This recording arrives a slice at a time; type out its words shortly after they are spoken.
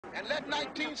And let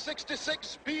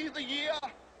 1966 be the year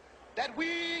that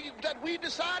we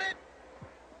decided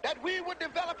that we would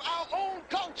develop our own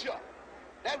culture,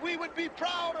 that we would be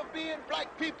proud of being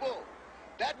black people,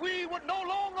 that we would no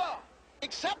longer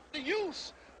accept the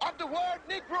use of the word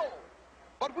Negro,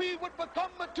 but we would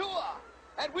become mature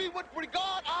and we would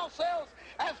regard ourselves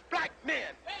as black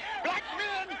men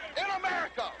in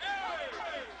America.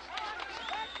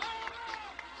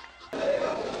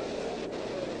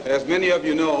 As many of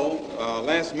you know,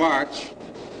 last March,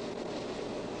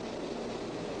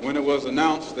 when it was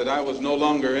announced that I was no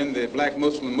longer in the black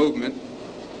Muslim movement,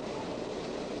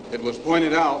 it was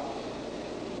pointed out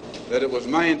that it was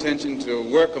my intention to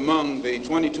work among the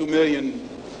 22 million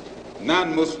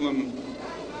non-Muslim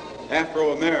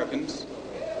Afro-Americans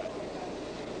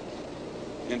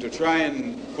and to try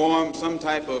and form some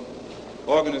type of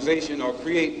organization or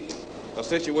create a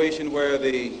situation where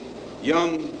the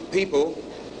young people,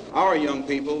 our young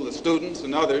people, the students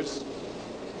and others,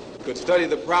 could study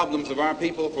the problems of our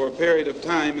people for a period of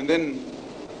time and then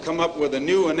come up with a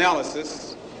new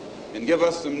analysis and give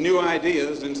us some new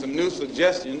ideas and some new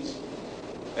suggestions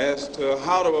as to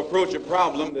how to approach a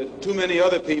problem that too many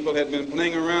other people had been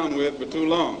playing around with for too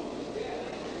long.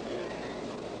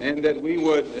 And that we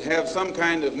would have some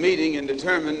kind of meeting and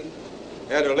determine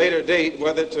at a later date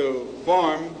whether to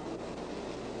form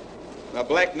a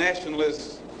black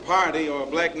nationalist party or a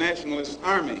black nationalist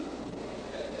army.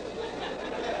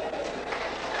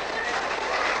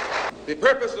 The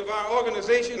purpose of our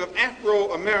organization of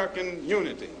Afro-American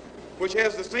Unity, which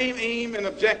has the same aim and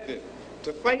objective,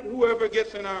 to fight whoever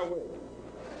gets in our way.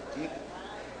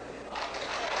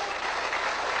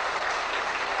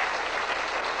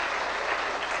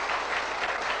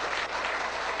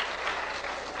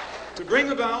 To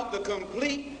bring about the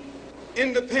complete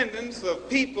independence of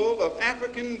people of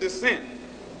African descent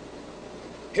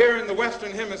here in the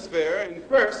Western Hemisphere, and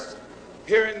first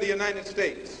here in the United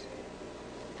States,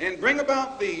 and bring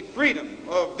about the freedom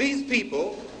of these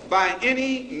people by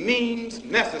any means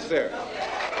necessary.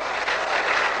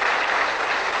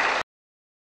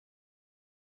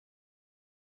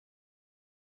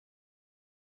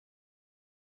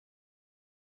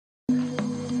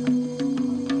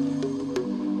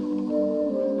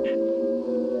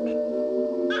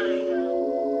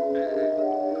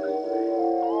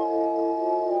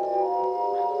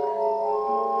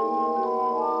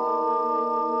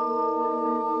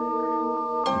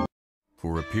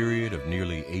 For a period of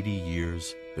nearly 80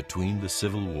 years between the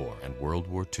Civil War and World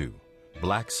War II,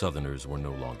 black Southerners were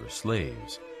no longer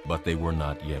slaves, but they were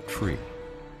not yet free.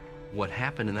 What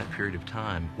happened in that period of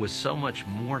time was so much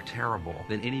more terrible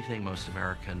than anything most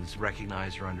Americans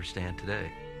recognize or understand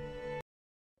today.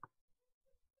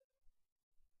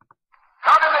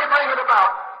 How did they bring it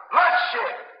about?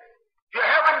 Bloodshed. You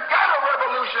haven't got a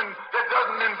revolution that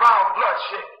doesn't involve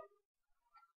bloodshed.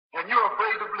 And you're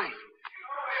afraid to bleed.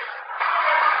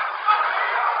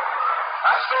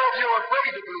 I said you're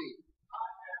afraid to bleed.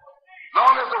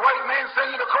 Long as the white man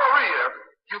sent you to Korea,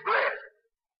 you bled.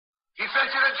 He sent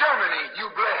you to Germany, you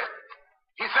bled.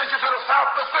 He sent you to the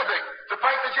South Pacific to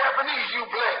fight the Japanese, you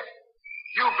bled.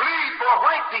 You bleed for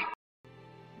white people.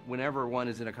 Whenever one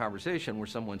is in a conversation where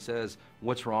someone says,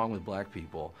 what's wrong with black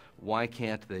people? Why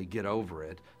can't they get over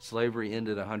it? Slavery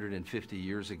ended 150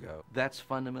 years ago. That's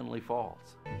fundamentally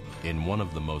false. In one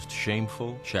of the most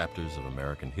shameful chapters of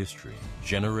American history,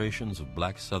 generations of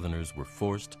black Southerners were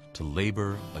forced to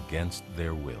labor against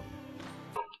their will.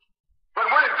 But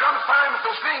when it comes time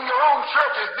to seeing your own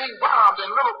churches being bombed and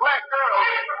little black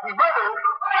girls murdered,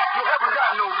 you haven't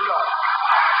got no blood.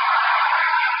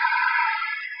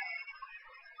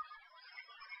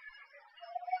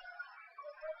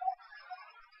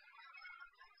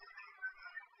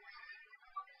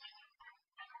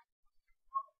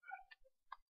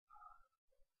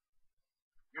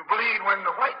 You bleed when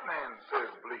the white man says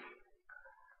bleed.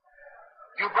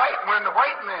 You bite when the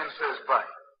white man says bite.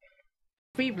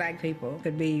 Free black people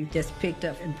could be just picked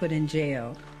up and put in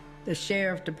jail. The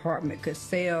sheriff department could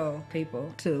sell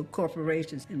people to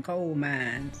corporations and coal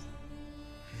mines.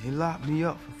 He locked me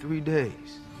up for 3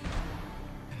 days.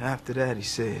 And after that, he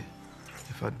said,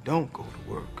 if I don't go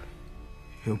to work,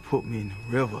 he'll put me in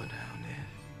the river down there.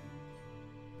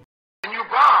 And you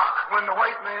bark when the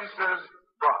white man says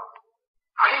bark.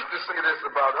 I hate to say this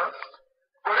about us,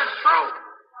 but it's true.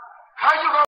 How you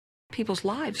gonna... People's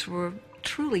lives were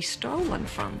truly stolen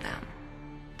from them.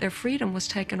 Their freedom was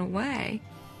taken away.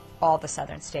 All the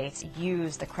southern states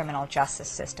use the criminal justice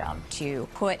system to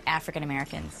put African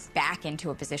Americans back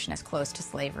into a position as close to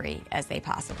slavery as they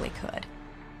possibly could.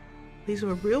 These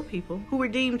were real people who were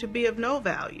deemed to be of no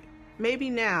value. Maybe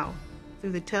now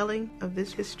Through the telling of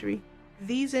this history,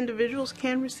 these individuals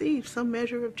can receive some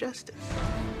measure of justice.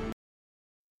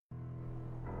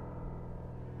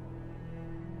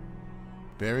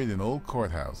 Buried in old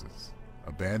courthouses,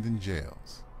 abandoned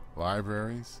jails,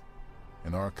 libraries,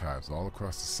 and archives all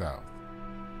across the South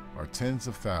are tens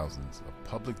of thousands of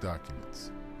public documents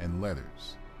and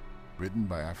letters written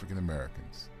by African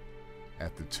Americans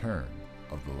at the turn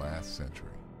of the last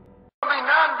century. Be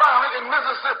nonviolent in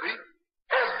Mississippi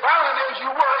as violent as you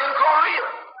were in Korea.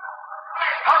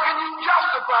 How can you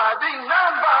justify being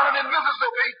nonviolent in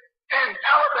Mississippi and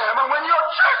Alabama when your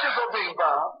churches are being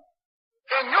bombed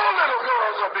and your little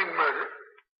girls are being murdered,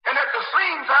 and at the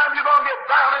same time you're going to get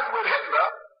violent with Hitler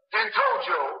and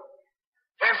Tojo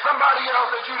and somebody else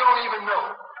that you don't even know?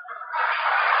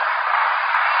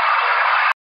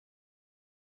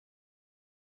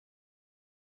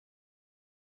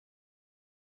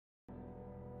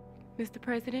 Mr.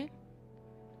 President,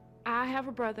 I have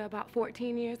a brother about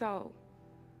 14 years old.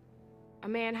 A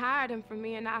man hired him from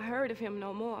me and I heard of him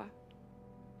no more.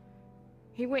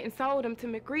 He went and sold him to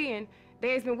McGree and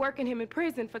they's been working him in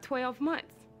prison for 12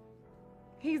 months.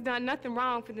 He's done nothing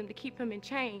wrong for them to keep him in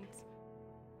chains.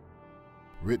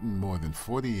 Written more than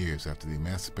 40 years after the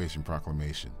Emancipation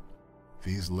Proclamation,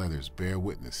 these letters bear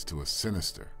witness to a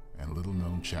sinister and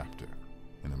little-known chapter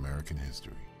in American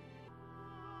history.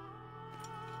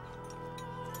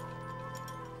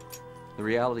 The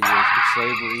reality is that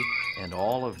slavery and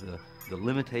all of the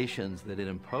limitations that it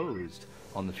imposed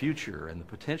on the future and the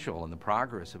potential and the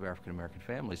progress of African American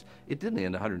families, it didn't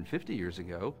end 150 years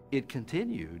ago. It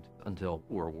continued until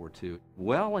World War II,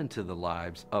 well into the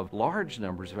lives of large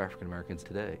numbers of African Americans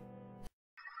today.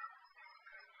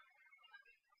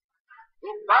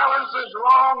 If violence is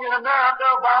wrong in America,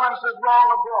 violence is wrong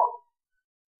abroad.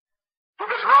 If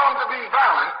it's wrong to be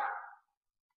violent,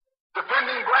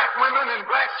 defending black women and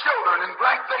black children and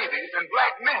black babies and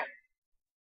black men,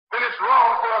 then it's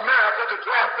wrong for America to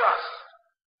draft us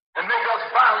and make us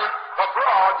violent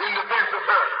abroad in defense of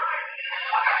her.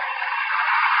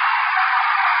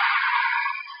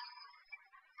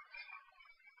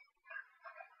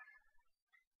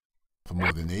 For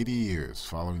more than 80 years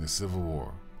following the Civil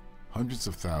War, hundreds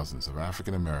of thousands of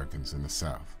African Americans in the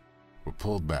South were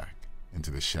pulled back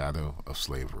into the shadow of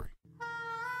slavery.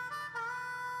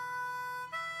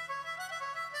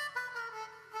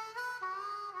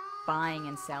 Buying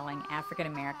and selling African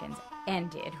Americans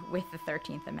ended with the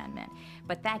 13th Amendment,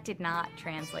 but that did not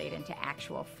translate into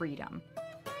actual freedom.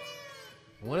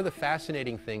 One of the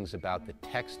fascinating things about the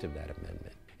text of that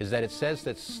amendment is that it says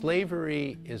that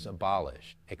slavery is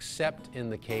abolished, except in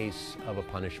the case of a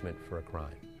punishment for a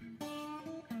crime.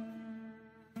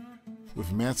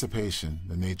 With emancipation,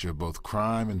 the nature of both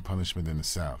crime and punishment in the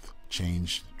South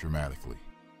changed dramatically.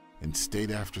 In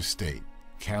state after state,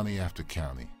 county after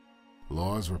county,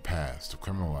 laws were passed to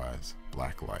criminalize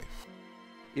black life.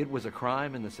 It was a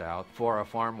crime in the South for a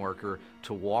farm worker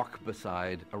to walk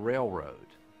beside a railroad.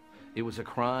 It was a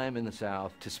crime in the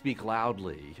South to speak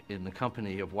loudly in the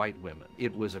company of white women.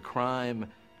 It was a crime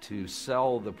to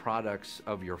sell the products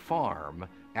of your farm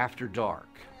after dark.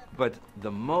 But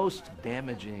the most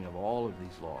damaging of all of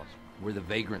these laws were the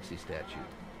vagrancy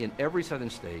statute. In every southern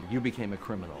state, you became a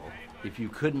criminal if you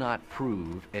could not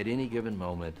prove at any given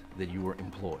moment that you were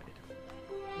employed.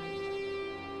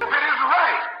 If it is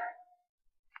right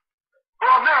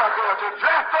for America to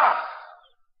draft us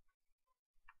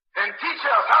and teach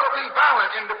us how to be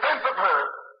violent in defense of her,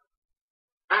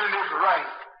 then it is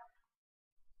right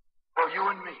for you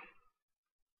and me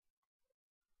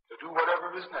to do whatever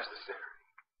is necessary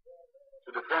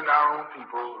to defend our own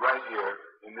people right here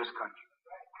in this country.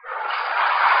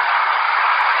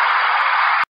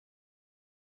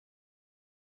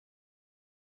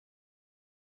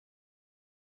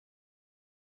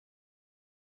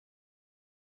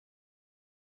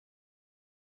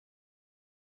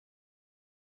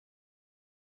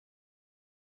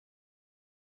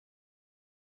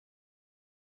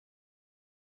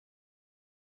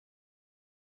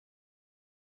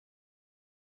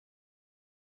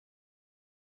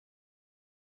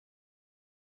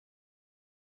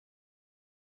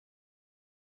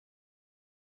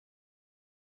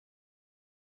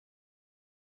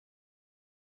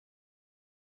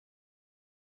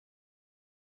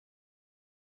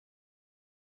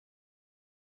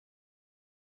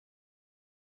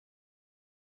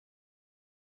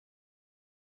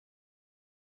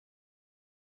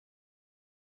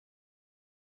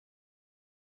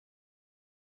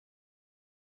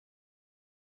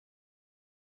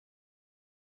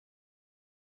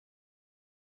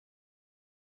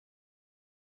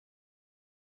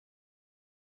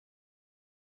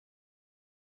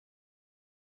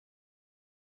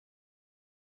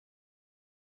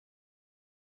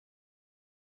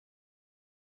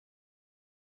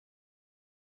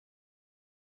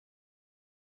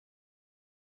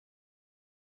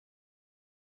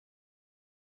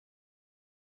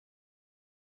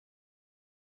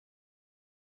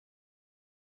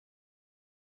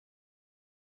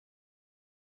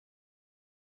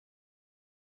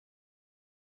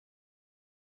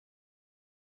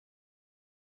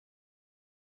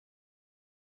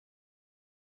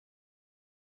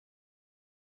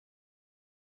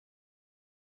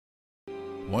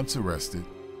 Once arrested,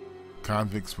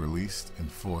 convicts were released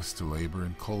and forced to labor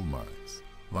in coal mines,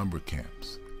 lumber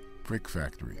camps, brick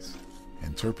factories,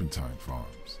 and turpentine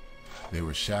farms. They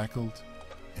were shackled,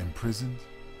 imprisoned,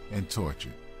 and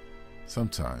tortured,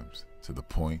 sometimes to the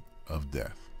point of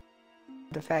death.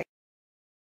 The fact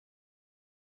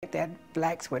that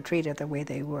blacks were treated the way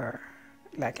they were,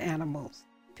 like animals.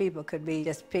 People could be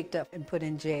just picked up and put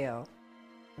in jail.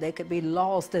 They could be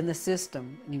lost in the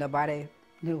system. Nobody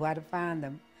knew how to find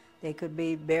them. They could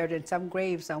be buried in some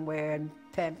grave somewhere and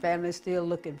families still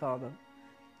looking for them.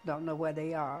 Don't know where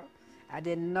they are. I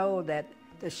didn't know that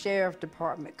the sheriff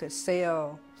department could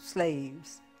sell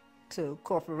slaves to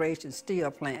corporations,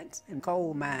 steel plants, and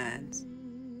coal mines.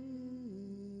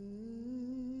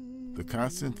 The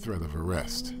constant threat of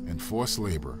arrest and forced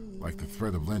labor, like the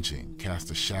threat of lynching,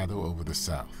 cast a shadow over the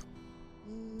South.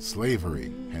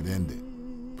 Slavery had ended,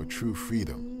 but true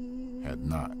freedom had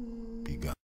not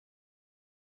begun.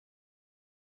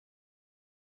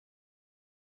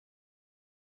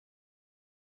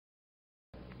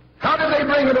 How did they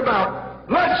bring it about?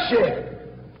 Bloodshed.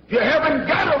 You haven't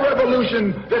got a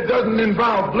revolution that doesn't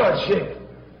involve bloodshed.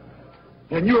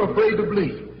 And you're afraid to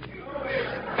bleed.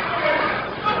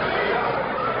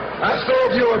 I saw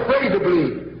if you're afraid to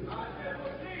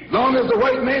bleed. Long as the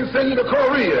white man sent you to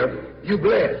Korea, you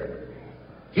bled.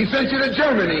 He sent you to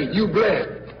Germany, you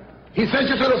bled. He sent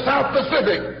you to the South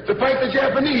Pacific to fight the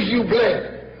Japanese, you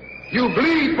bled. You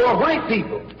bleed for white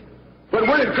people. But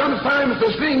when it comes time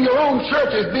to seeing your own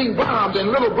churches being bombed and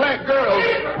little black girls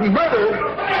murdered,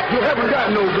 you haven't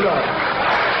got no blood.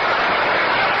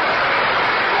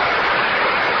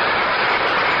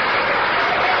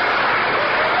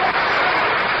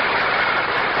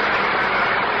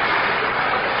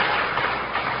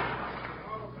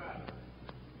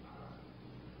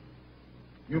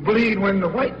 You bleed when the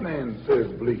white man says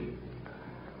bleed.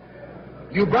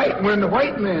 You bite when the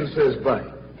white man says bite.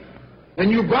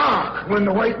 And you bark when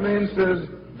the white man says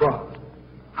bark.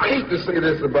 I hate to say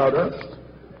this about us,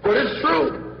 but it's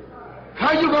true.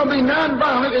 How you going to be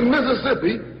nonviolent in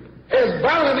Mississippi as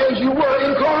violent as you were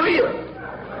in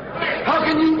Korea? How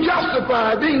can you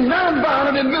justify being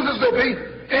nonviolent in Mississippi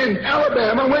and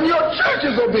Alabama when your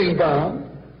churches are being bombed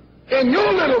and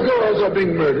your little girls are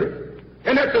being murdered?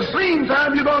 And at the same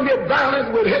time, you're going to get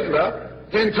violent with Hitler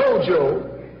and Tojo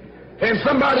and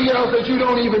somebody else that you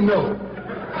don't even know.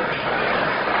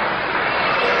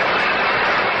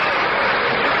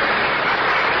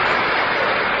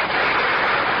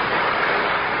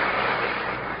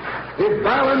 If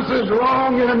violence is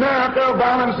wrong in America,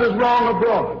 violence is wrong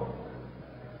abroad.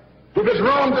 If it's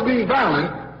wrong to be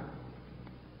violent,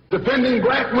 defending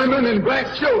black women and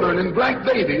black children and black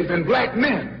babies and black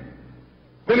men,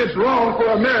 then it's wrong for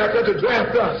America to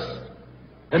draft us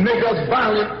and make us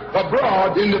violent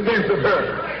abroad in defense of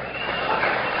her.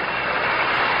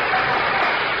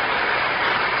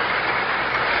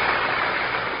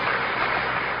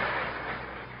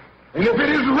 And if it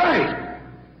is right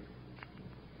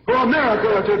for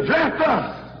America to draft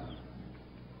us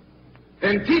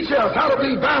and teach us how to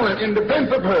be violent in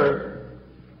defense of her,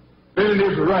 then it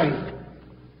is right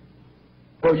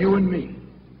for you and me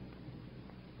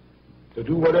to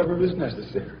do whatever is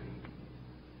necessary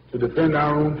to defend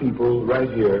our own people right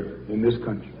here in this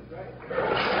country.